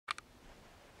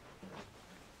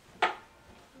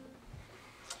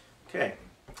Okay,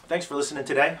 thanks for listening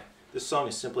today. This song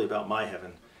is simply about my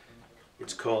heaven.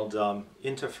 It's called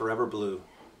Into Forever Blue.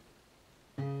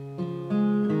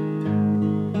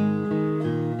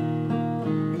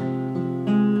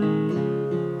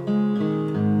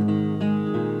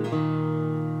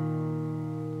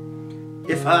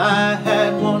 If I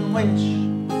had one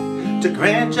wish to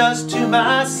grant just to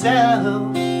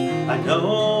myself, I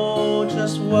know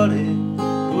just what it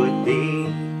would be.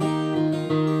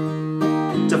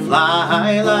 To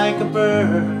fly like a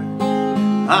bird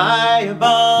high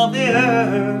above the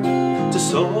earth, to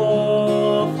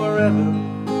soar forever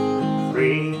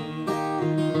free,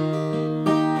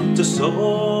 to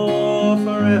soar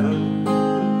forever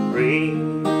free.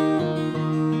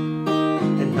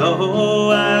 And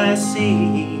oh, I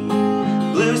see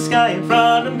blue sky in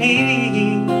front of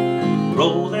me,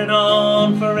 rolling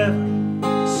on forever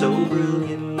so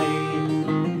brilliantly.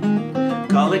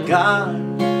 Call it God,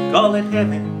 call it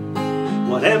heaven,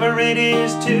 whatever it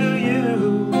is to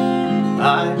you.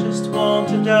 I just want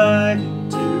to dive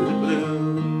into the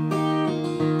blue,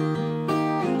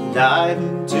 dive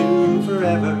into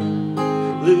forever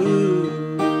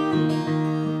blue,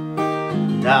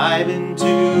 dive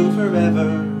into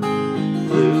forever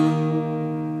blue.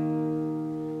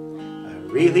 I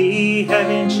really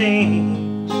haven't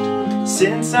changed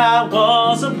since I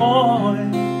was a boy.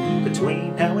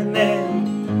 Between now and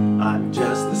then I'm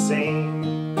just the same,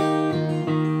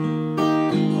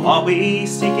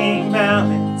 always seeking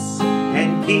balance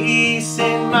and peace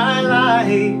in my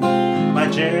life. My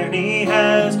journey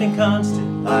has been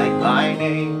constant like my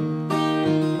name.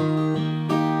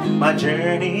 My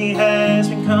journey has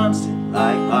been constant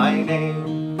like my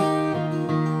name.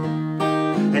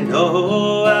 And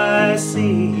oh, I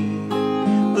see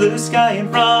blue sky in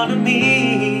front of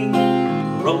me,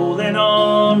 rolling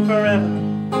on forever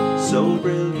so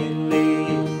brilliantly.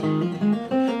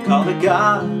 Call it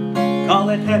God, call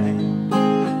it heaven,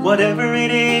 whatever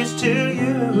it is to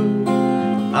you.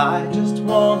 I just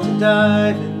want to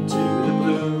dive into the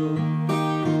blue,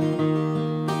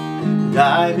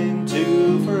 dive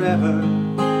into forever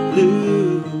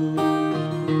blue,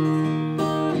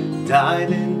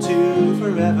 dive into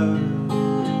forever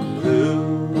blue.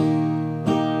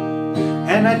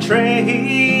 And I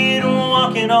trade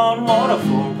walking on water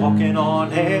for walking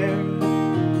on air,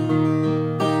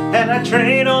 and I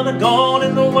trade all the gold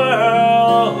in the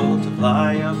world to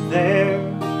fly up there,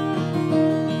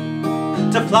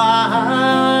 to fly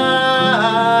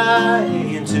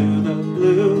into the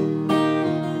blue.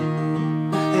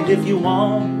 And if you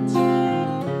want,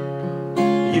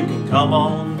 you can come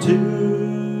on too.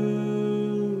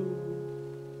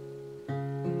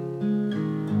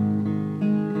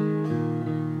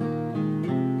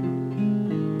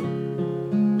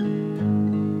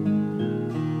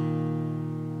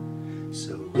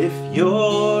 So if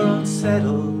you're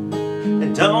unsettled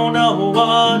and don't know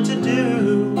what to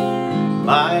do,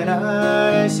 might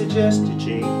I suggest you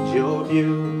change your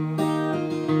view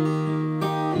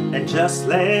and just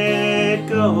let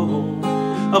go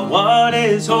of what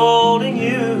is holding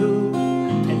you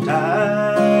and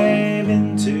dive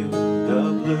into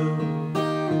the blue,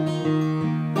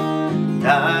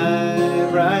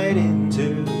 dive right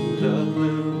into the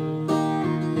blue.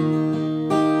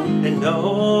 And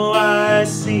oh, I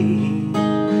see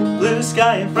blue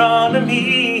sky in front of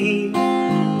me,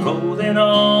 rolling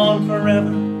on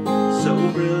forever so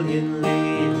brilliantly.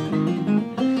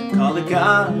 Call it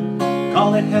God,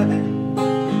 call it heaven,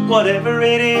 whatever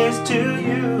it is to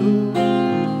you.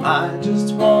 I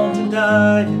just want to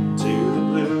dive into the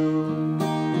blue,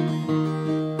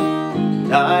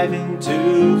 dive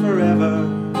into forever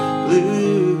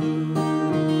blue,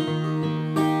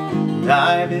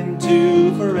 dive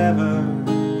into forever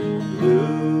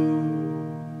blue.